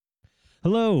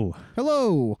Hello.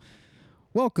 Hello.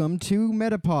 Welcome to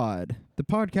Medapod, the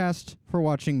podcast for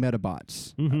watching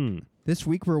Metabots. Mm-hmm. This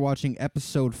week we're watching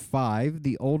episode 5,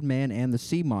 The Old Man and the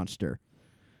Sea Monster.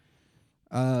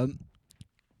 Any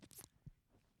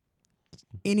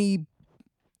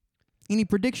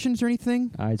predictions or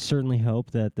anything? I certainly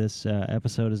hope that this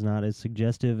episode is not as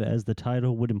suggestive as the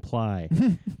title would imply.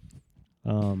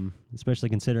 Especially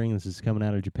considering this is coming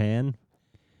out of Japan.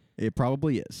 It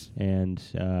probably is. And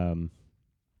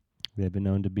they've been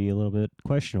known to be a little bit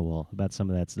questionable about some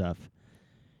of that stuff.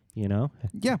 You know?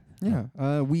 Yeah.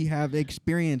 We have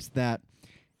experienced that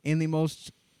in the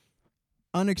most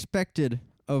unexpected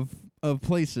of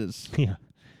places. Yeah.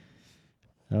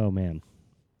 Oh, man.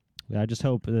 I just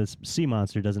hope this sea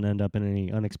monster doesn't end up in any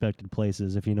unexpected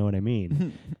places, if you know what I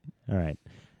mean. All right.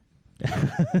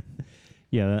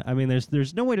 Yeah, I mean,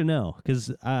 there's no way to know,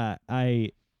 because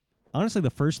I honestly, the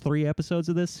first 3 episodes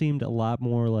of this seemed a lot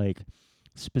more like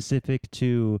specific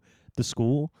to the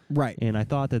school. Right. And I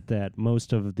thought that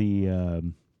most of the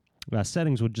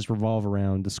settings would just revolve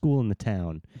around the school and the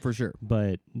town. For sure.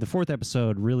 But the 4th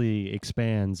episode really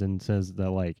expands and says that,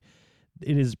 like,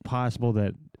 it is possible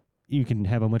that you can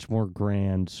have a much more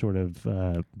grand sort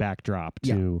of backdrop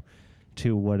to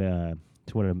what a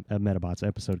Metabots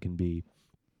episode can be.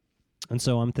 And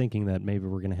so I'm thinking that maybe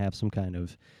we're going to have some kind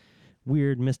of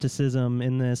weird mysticism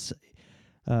in this.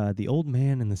 The Old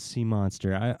Man and the Sea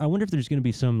Monster. I wonder if there's going to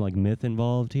be some like myth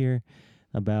involved here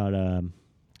about a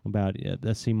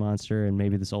sea monster, and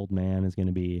maybe this old man is going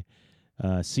to be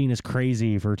seen as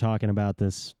crazy for talking about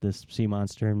this sea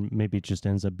monster, and maybe it just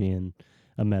ends up being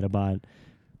a Metabot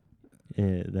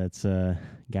that's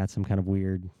got some kind of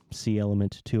weird sea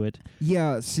element to it.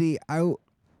 Yeah, see, I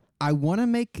want to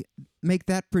make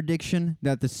that prediction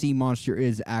that the sea monster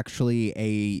is actually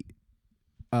a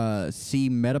sea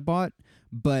Metabot,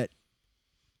 but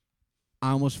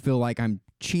I almost feel like I'm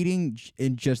cheating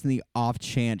in the off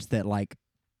chance that like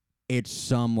it's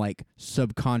some like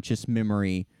subconscious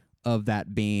memory of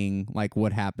that being like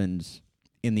what happens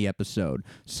in the episode.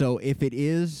 So if it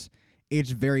is,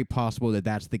 it's very possible that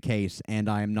that's the case, and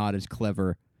I am not as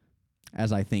clever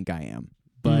as I think I am.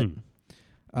 But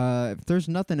if there's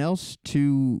nothing else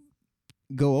to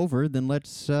go over, then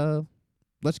let's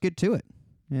get to it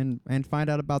and find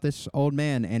out about this old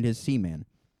man and his sea man.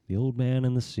 The Old Man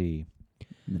and the Sea.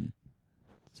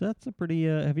 So that's a pretty...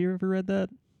 have you ever read that?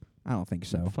 I don't think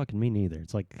so. Fucking me neither.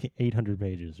 It's like 800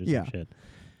 pages or some shit.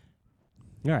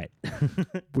 All right.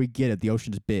 We get it. The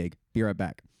ocean's big. Be right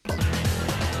back. All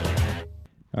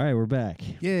right, we're back.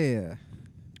 Yeah.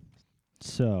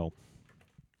 So,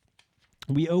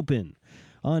 we open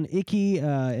on Icky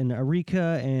and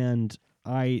Arika and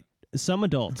some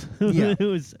adult. Yeah.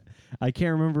 I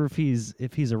can't remember if he's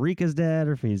Arika's dad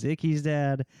or if he's Icky's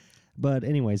dad, but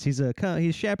anyways, he's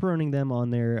chaperoning them on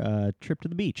their trip to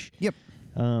the beach. Yep.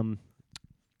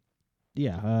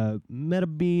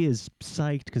 Metabee is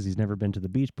psyched because he's never been to the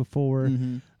beach before.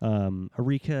 Mm-hmm.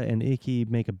 Arika and Icky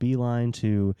make a beeline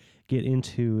to get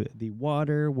into the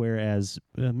water, whereas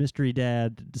Mystery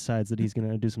Dad decides that he's going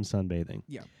to do some sunbathing.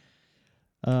 Yeah.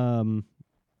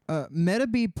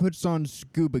 Metabee puts on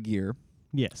scuba gear.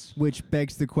 Yes. Which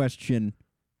begs the question,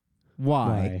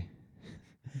 why?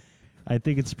 I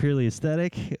think it's purely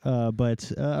aesthetic, but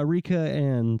Arika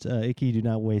and Icky do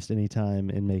not waste any time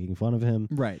in making fun of him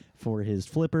for his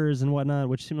flippers and whatnot,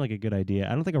 which seemed like a good idea. I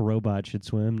don't think a robot should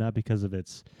swim, not because of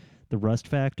the rust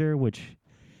factor, which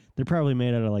they're probably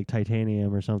made out of like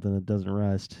titanium or something that doesn't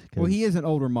rust. Well, he is an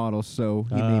older model, so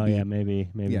he maybe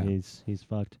he's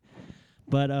fucked.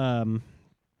 But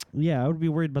I would be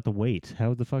worried about the weight.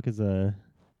 How the fuck is a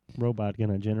robot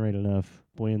gonna generate enough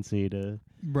buoyancy to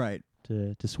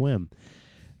swim?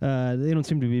 They don't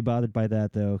seem to be bothered by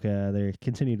that, though. They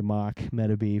continue to mock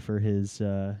Metabee for his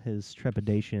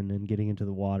trepidation in getting into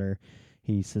the water.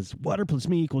 He says, "Water plus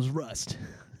me equals rust."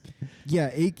 Yeah,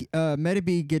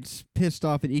 Metabee gets pissed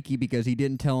off at Icky because he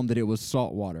didn't tell him that it was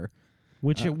salt water.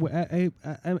 Which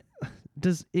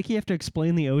does Icky have to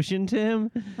explain the ocean to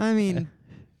him? I mean,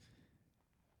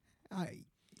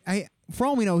 I for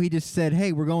all we know, he just said,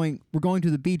 "Hey, we're going to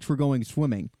the beach. We're going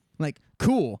swimming." Like,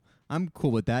 cool. I'm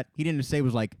cool with that. He didn't say it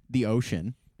was like the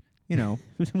ocean, you know.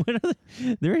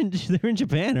 They're in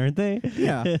Japan, aren't they?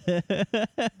 Yeah.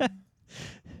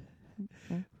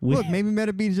 Look, maybe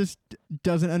Metabee just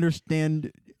doesn't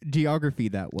understand geography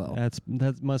that well.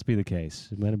 That must be the case.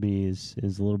 Metabee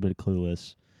is a little bit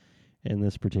clueless in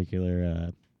this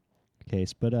particular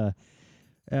case, but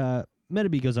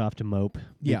Metabee goes off to mope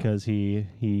because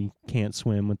he can't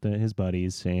swim with his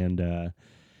buddies, and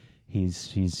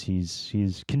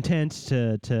he's content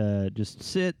to just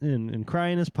sit and cry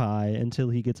in his pie until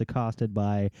he gets accosted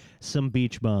by some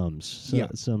beach bums,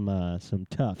 some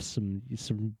toughs,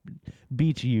 some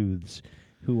beach youths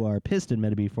who are pissed at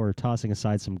Metabee for tossing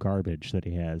aside some garbage that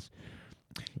he has.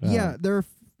 Yeah, they're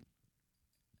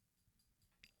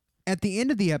at the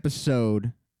end of the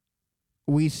episode,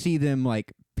 we see them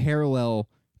like parallel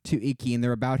to Ikki, and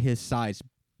they're about his size.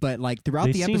 But like throughout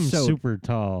they the seem episode, super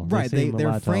tall, right?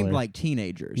 They're framed taller. like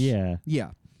teenagers. Yeah.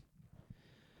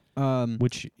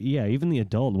 Which even the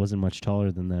adult wasn't much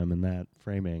taller than them in that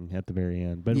framing at the very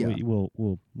end. But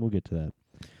we'll get to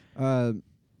that.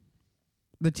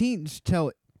 The teens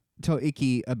tell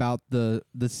Ikki about the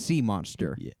sea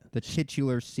monster, the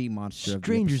titular sea monster.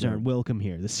 Strangers aren't welcome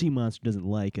here. The sea monster doesn't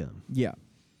like them. Yeah.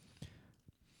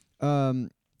 And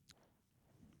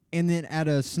then at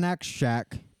a snack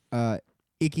shack,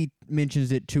 Ikki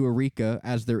mentions it to Erika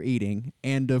as they're eating,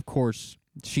 and of course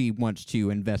she wants to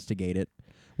investigate it.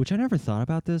 Which I never thought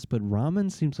about this, but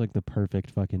ramen seems like the perfect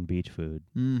fucking beach food.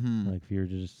 Mm-hmm. Like if you're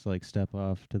just like step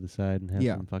off to the side and have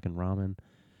some fucking ramen.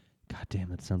 God damn,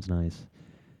 that sounds nice.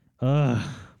 I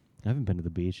haven't been to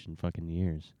the beach in fucking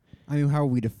years. I mean, how are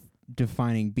we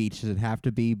defining beach? Does it have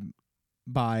to be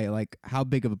by like how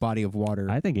big of a body of water?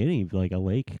 I think any like a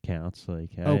lake counts. Like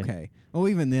okay. Well,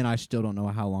 even then, I still don't know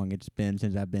how long it's been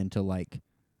since I've been to like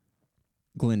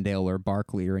Glendale or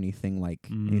Barkley or anything like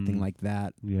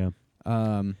that. Yeah.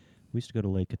 We used to go to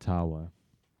Lake Katawa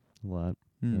a lot.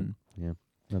 Mm. Yeah,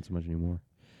 not so much anymore.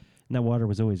 And that water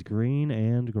was always green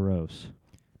and gross.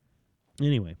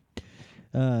 Anyway,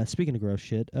 speaking of gross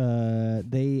shit,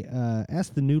 they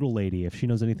asked the noodle lady if she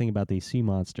knows anything about the sea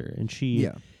monster, and she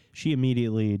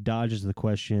immediately dodges the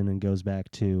question and goes back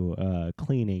to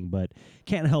cleaning, but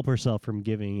can't help herself from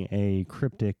giving a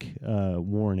cryptic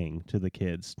warning to the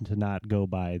kids to not go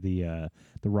by the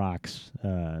rocks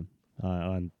on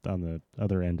the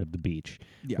other end of the beach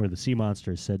where the sea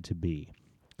monster is said to be.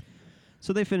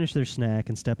 So they finish their snack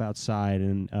and step outside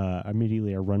and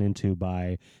immediately are run into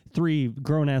by 3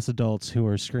 grown-ass adults who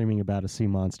are screaming about a sea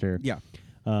monster. Yeah.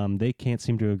 They can't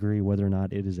seem to agree whether or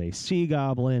not it is a sea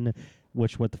goblin,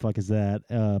 which, what the fuck is that?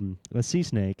 A sea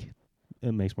snake.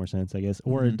 It makes more sense, I guess.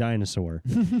 Or a dinosaur.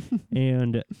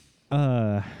 And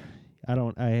I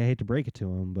hate to break it to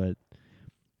them, but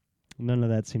none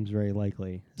of that seems very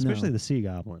likely. Especially the sea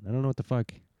goblin. I don't know what the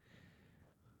fuck.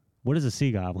 What is a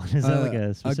sea goblin? Is that like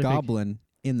a specific... A goblin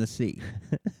in the sea.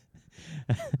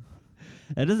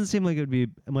 It doesn't seem like it would be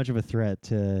much of a threat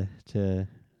to if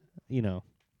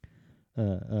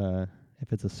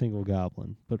it's a single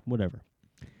goblin, but whatever.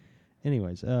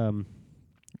 Anyways,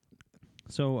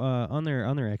 so on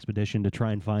their expedition to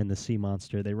try and find the sea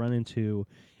monster, they run into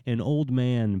an old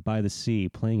man by the sea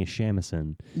playing a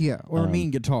shamisen. Yeah, or a mean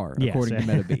guitar, according to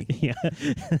Metabee. Yeah.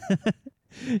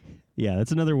 Yeah,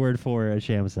 that's another word for a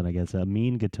shamisen, I guess. A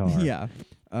mean guitar. Yeah.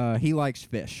 He likes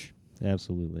fish.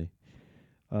 Absolutely.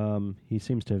 He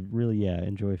seems to really,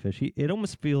 enjoy fish. It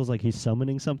almost feels like he's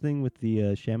summoning something with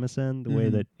the shamisen, the way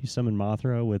that you summon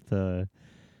Mothra with,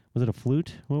 was it a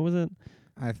flute? What was it?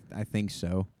 I think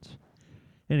so.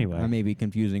 Anyway. I may be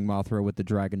confusing Mothra with the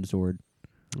dragon sword.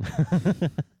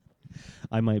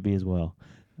 I might be as well.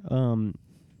 So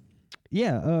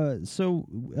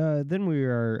then we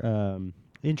are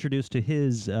introduced to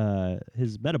his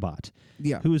Metabot.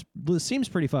 Yeah. Who seems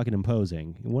pretty fucking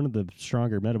imposing. One of the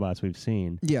stronger Metabots we've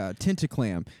seen. Yeah,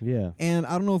 Tentaclam. Yeah. And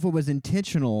I don't know if it was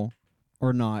intentional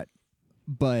or not,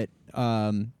 but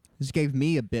this gave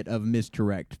me a bit of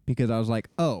misdirect because I was like,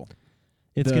 oh,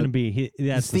 it's going to be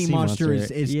that's the sea monster is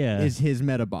his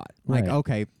Metabot. Like,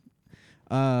 okay.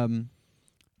 But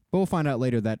we'll find out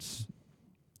later that's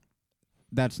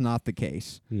not the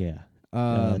case. Yeah.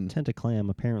 Tentaclam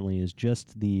apparently is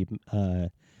just the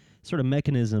sort of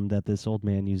mechanism that this old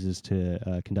man uses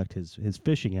to conduct his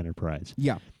fishing enterprise.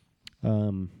 Yeah.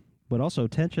 But also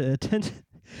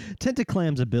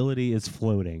Tentaclam's ability is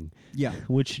floating. Yeah.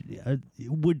 Which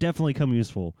would definitely come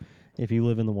useful if you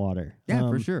live in the water. Yeah,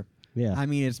 for sure. Yeah. I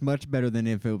mean, it's much better than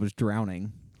if it was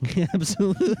drowning.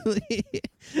 Absolutely.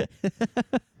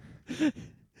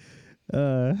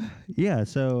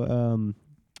 So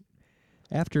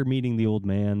after meeting the old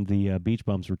man, the beach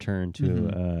bums return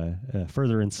to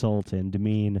further insult and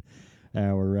demean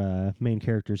our main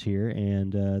characters here,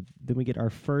 and then we get our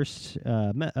first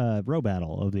row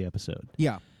battle of the episode.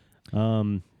 Yeah.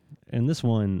 And this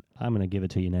one, I'm going to give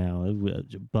it to you now. It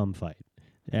was a bum fight.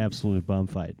 Absolute bum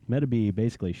fight. Metabee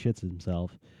basically shits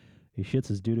himself. He shits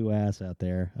his doo-doo ass out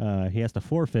there. He has to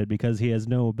forfeit because he has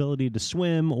no ability to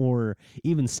swim or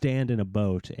even stand in a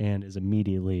boat and is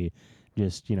immediately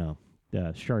just,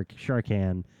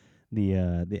 Sharkan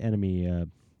the enemy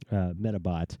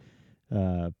Metabot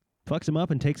fucks him up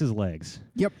and takes his legs.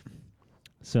 Yep.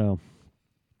 So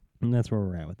and that's where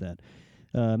we're at with that.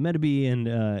 Metabee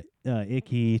and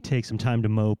Icky take some time to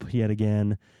mope yet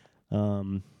again.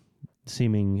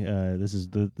 Seeming this is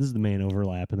the main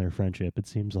overlap in their friendship. It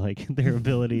seems like their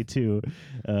ability to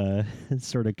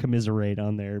sort of commiserate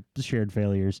on their shared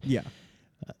failures. Yeah.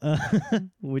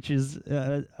 Which is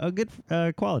a good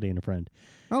quality in a friend.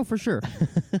 Oh, for sure.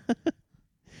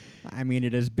 I mean,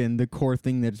 it has been the core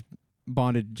thing that's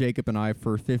bonded Jacob and I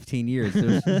for 15 years.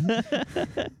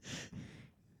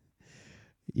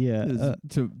 Yeah.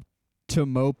 To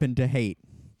mope and to hate.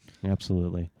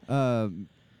 Absolutely.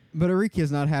 But Ariki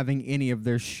is not having any of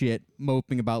their shit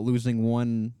moping about losing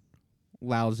one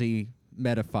lousy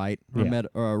meta fight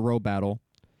or row battle.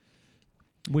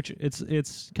 Which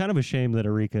it's kind of a shame that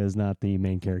Arika is not the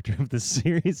main character of this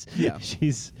series. Yeah.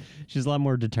 she's a lot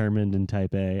more determined and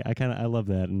type A. I love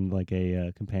that in like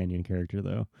a companion character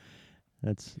though.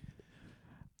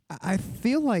 I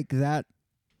feel like that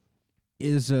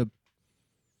is a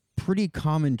pretty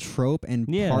common trope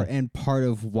and part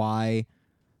of why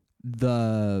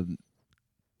the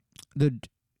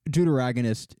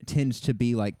deuteragonist tends to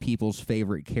be like people's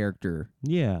favorite character.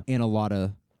 Yeah. In a lot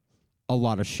of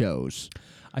shows.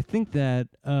 I think that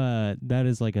that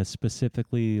is like a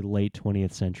specifically late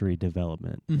 20th century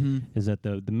development. Mm-hmm. Is that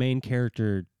the main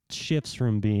character shifts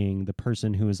from being the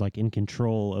person who is like in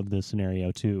control of the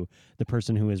scenario to the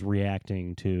person who is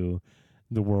reacting to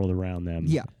the world around them.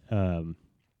 Yeah.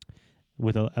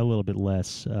 With a little bit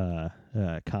less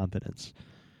confidence.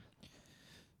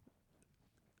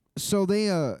 So they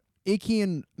Icky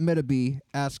and Metabee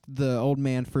ask the old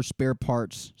man for spare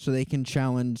parts so they can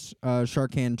challenge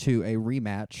Sharkan to a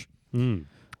rematch. Mm.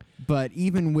 But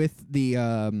even with the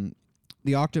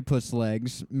octopus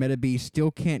legs, Metabee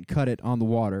still can't cut it on the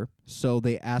water. So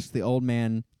they ask the old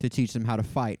man to teach them how to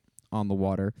fight on the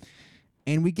water.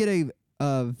 And we get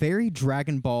a very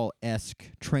Dragon Ball-esque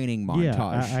training montage.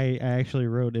 Yeah, I actually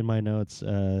wrote in my notes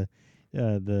the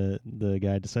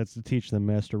guy decides to teach them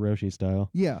Master Roshi style.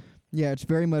 Yeah. Yeah, it's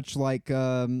very much like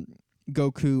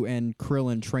Goku and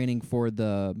Krillin training for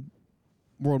the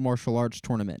World Martial Arts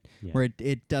Tournament, where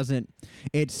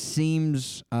it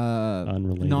seems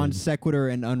unrelated. non sequitur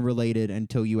and unrelated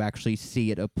until you actually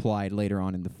see it applied later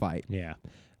on in the fight. Yeah.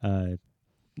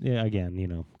 Yeah,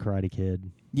 again, Karate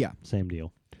Kid. Yeah. Same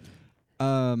deal.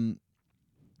 And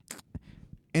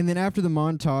then after the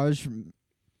montage,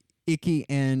 Icky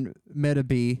and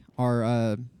Metabee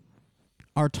are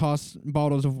tossed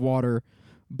bottles of water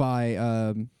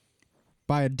by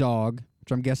a dog,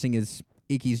 which I'm guessing is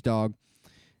Icky's dog.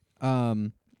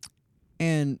 And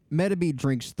Metabee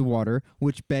drinks the water,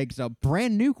 which begs a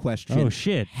brand new question. Oh,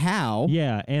 shit. How?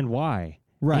 Yeah, and why?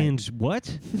 Right. And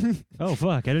what? Oh,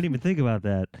 fuck. I didn't even think about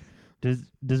that. Does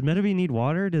Metabee need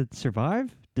water to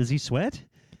survive? Does he sweat?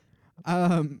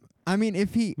 I mean,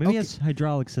 if he... Maybe he has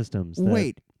hydraulic systems.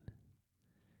 Wait.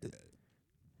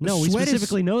 No, we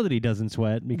specifically know that he doesn't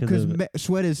sweat because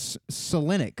sweat is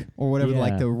salinic or whatever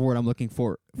like the word I'm looking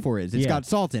for is. It's got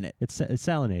salt in it. It's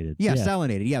salinated. Yeah,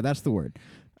 salinated. Yeah, that's the word.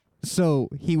 So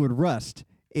he would rust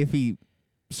if he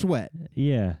sweat.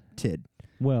 Yeah. Tid.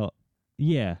 Well,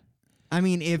 yeah. I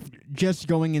mean, if just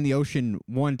going in the ocean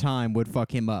one time would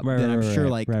fuck him up, then I'm sure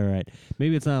like... Right.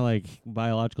 Maybe it's not like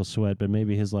biological sweat, but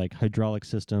maybe his like hydraulic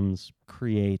systems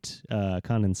create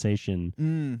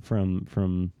condensation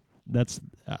from that's...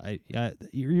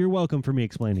 you're welcome for me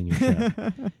explaining your show.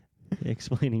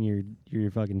 Explaining your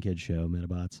fucking kid's show,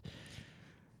 Metabots.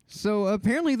 So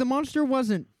apparently the monster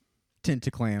wasn't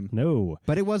Tentaclam. No.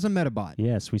 But it was a Metabot.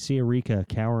 Yes, we see Arika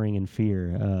cowering in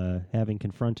fear, having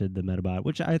confronted the Metabot,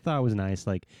 which I thought was nice,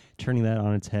 like turning that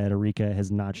on its head. Arika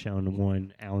has not shown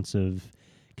 1 ounce of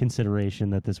consideration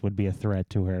that this would be a threat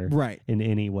to her in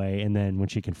any way, and then when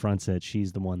she confronts it,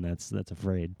 she's the one that's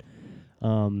afraid.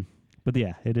 But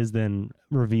yeah, it is then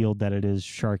revealed that it is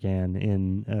Sharkan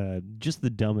in just the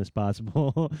dumbest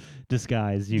possible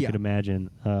disguise you could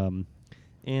imagine.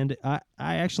 And I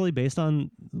actually, based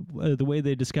on the way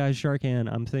they disguise Sharkan,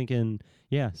 I'm thinking,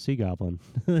 sea goblin.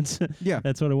 That's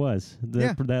what it was.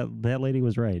 That lady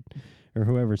was right, or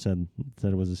whoever said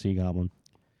it was a sea goblin.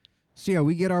 So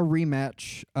we get our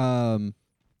rematch. All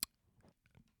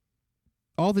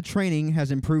the training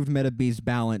has improved Metabee's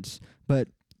balance, but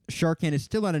Sharkan is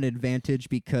still at an advantage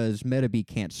because Metabee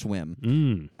can't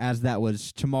swim, as that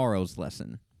was tomorrow's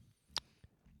lesson.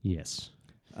 Yes.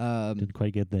 Didn't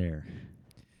quite get there.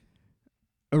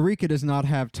 Arika does not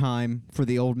have time for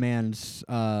the old man's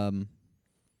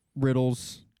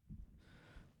riddles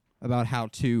about how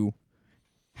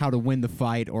how to win the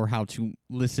fight or how to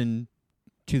listen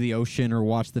to the ocean or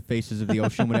watch the faces of the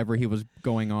ocean, whatever he was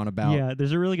going on about. Yeah,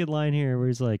 there's a really good line here where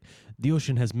he's like, the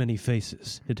ocean has many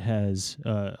faces. It has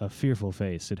a fearful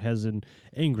face. It has an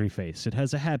angry face. It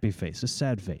has a happy face, a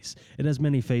sad face. It has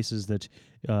many faces that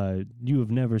you have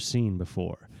never seen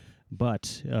before.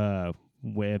 But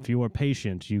if you are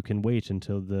patient, you can wait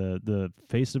until the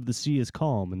face of the sea is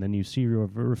calm, and then you see your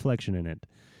reflection in it,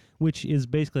 which is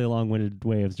basically a long-winded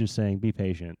way of just saying be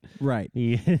patient. Right.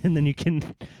 And then you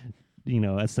can,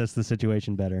 assess the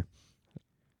situation better.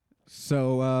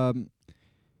 So,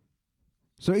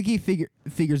 so Icky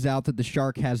figures out that the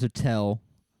shark has a tail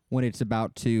when it's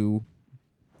about to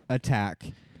attack.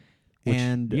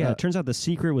 It turns out the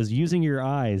secret was using your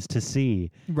eyes to see.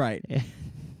 Right.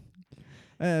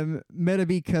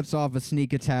 Metabee cuts off a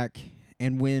sneak attack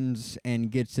and wins and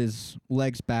gets his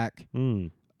legs back.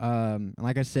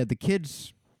 Like I said, the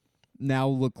kids now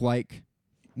look like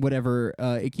whatever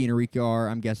Icky and Eureka are.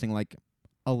 I'm guessing like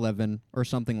 11 or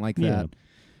something like that.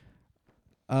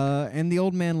 And the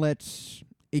old man lets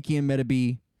Icky and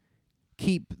Metabee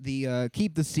keep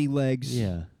the sea legs.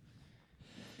 Yeah.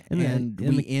 And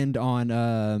we end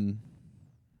on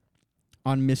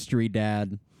Mystery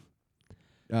Dad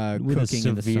with cooking a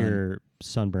in the sun. severe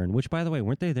sunburn. Which, by the way,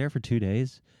 weren't they there for 2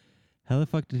 days? How the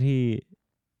fuck did he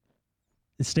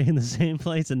stay in the same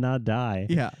place and not die?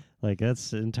 Yeah. Like,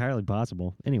 that's entirely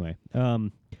possible. Anyway,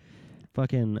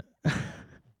 fucking...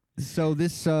 So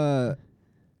this, and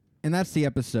that's the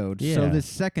episode. Yeah. So this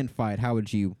second fight, how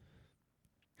would you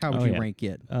rank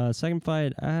it? Second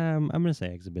fight, I'm gonna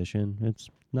say exhibition. It's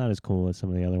not as cool as some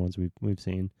of the other ones we've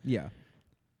seen. Yeah.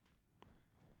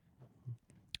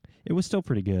 It was still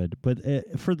pretty good, but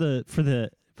for the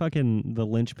fucking the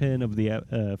linchpin of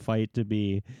the fight to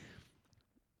be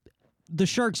the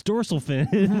shark's dorsal fin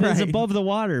is above the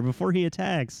water before he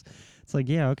attacks. It's like,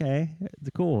 yeah, okay,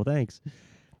 cool, thanks.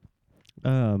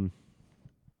 But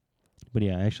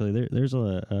yeah, actually, there's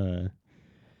a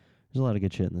lot of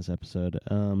good shit in this episode.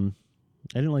 I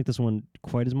didn't like this one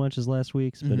quite as much as last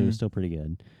week's, but it was still pretty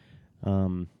good.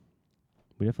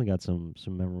 We definitely got some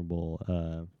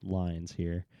memorable lines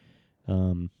here.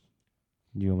 Do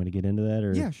you want me to get into that,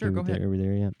 or yeah, sure, go ahead. Are we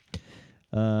there yet?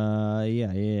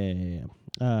 Yeah.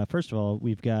 First of all,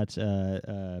 we've got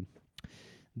the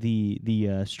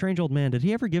strange old man. Did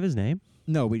he ever give his name?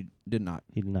 No, we did not.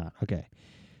 He did not. Okay.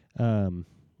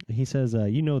 He says,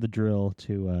 you know the drill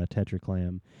to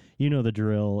Tetraclam. You know the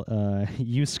drill.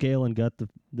 You scale and gut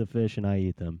the fish, and I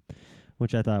eat them,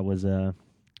 which I thought was,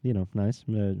 nice.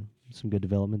 Some good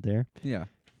development there. Yeah.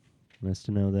 Nice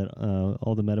to know that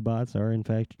all the Metabots are, in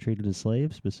fact, treated as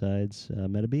slaves, besides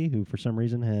Metabee, who for some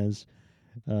reason has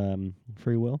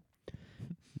free will.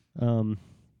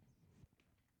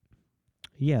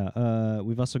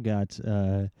 We've also got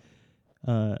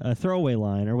a throwaway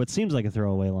line, or what seems like a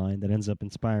throwaway line, that ends up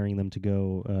inspiring them to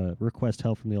go request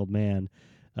help from the old man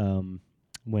when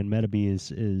Metabee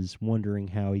is wondering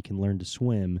how he can learn to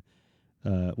swim.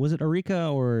 Was it Eureka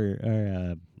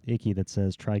or Icky that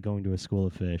says, try going to a school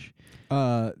of fish?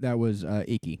 That was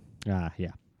Icky. Ah,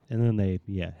 yeah. And then they,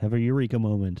 have a Eureka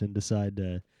moment and decide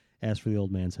to ask for the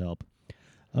old man's help.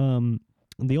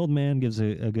 The old man gives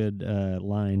a good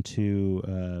line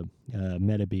to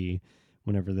Metabee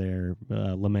whenever they're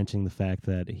lamenting the fact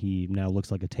that he now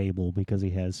looks like a table because he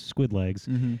has squid legs.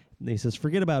 He says,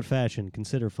 forget about fashion,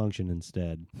 consider function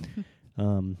instead.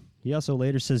 He also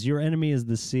later says, your enemy is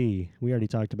the sea. We already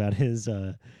talked about his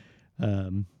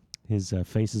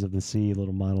Faces of the Sea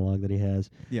little monologue that he has.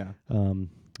 Yeah.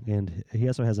 And he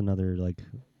also has another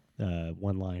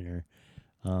one-liner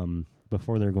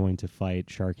before they're going to fight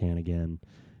Sharkan again.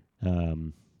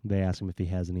 They ask him if he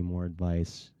has any more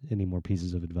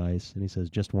pieces of advice, and he says,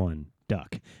 just one,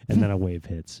 duck. And then a wave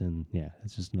hits, and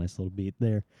it's just a nice little beat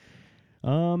there.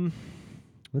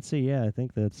 Let's see. Yeah, I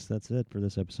think that's it for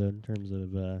this episode in terms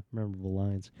of memorable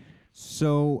lines.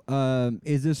 So,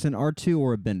 is this an R2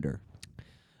 or a bender?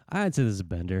 I'd say this is a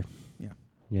bender.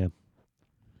 Yeah.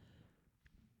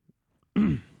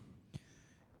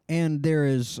 And there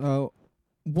is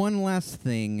one last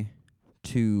thing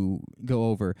to go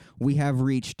over. We have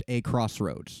reached a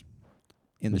crossroads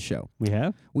in the show. We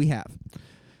have? We have.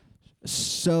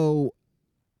 So,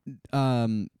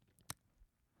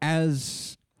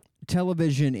 as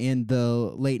television in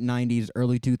the late 90s,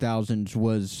 early 2000s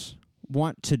was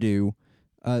wont to do,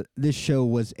 this show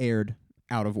was aired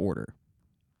out of order.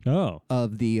 Oh.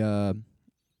 Of the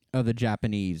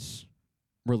Japanese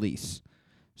release.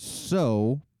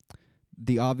 So,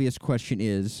 the obvious question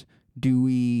is, do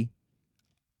we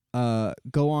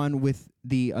go on with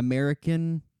the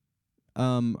American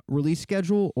release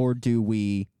schedule, or do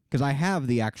we? Because I have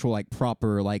the actual like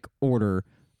proper like order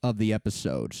of the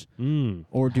episodes.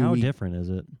 Or do How we? different is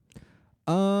it?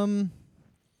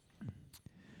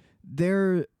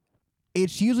 There,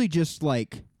 it's usually just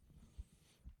like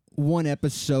one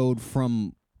episode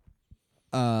from,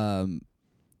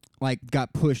 like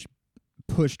got pushed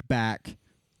back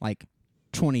like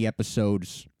 20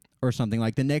 episodes or something.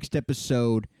 Like the next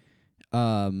episode,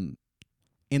 in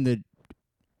the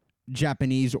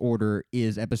Japanese order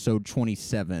is episode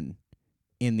 27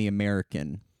 in the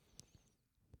American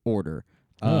order.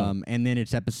 And then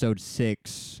it's episode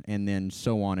 6, and then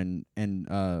so on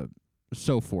and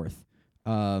so forth.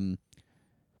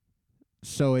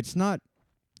 So it's not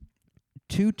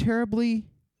too terribly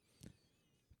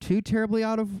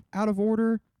out of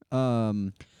order.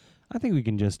 I think we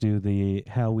can just do the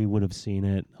how we would have seen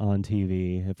it on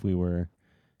TV if we were,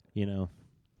 I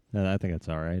think that's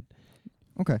all right.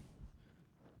 Okay.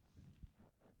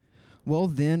 Well,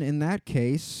 then, in that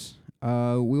case,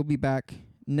 we'll be back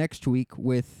next week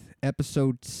with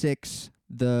episode 6,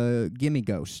 The Gimme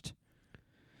Ghost.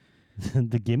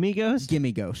 The Gimme Ghost?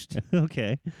 Gimme Ghost.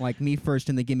 Okay. Like me first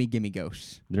in the Gimme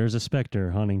Ghosts. There's a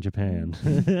specter haunting Japan.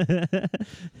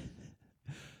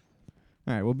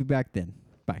 All right, we'll be back then.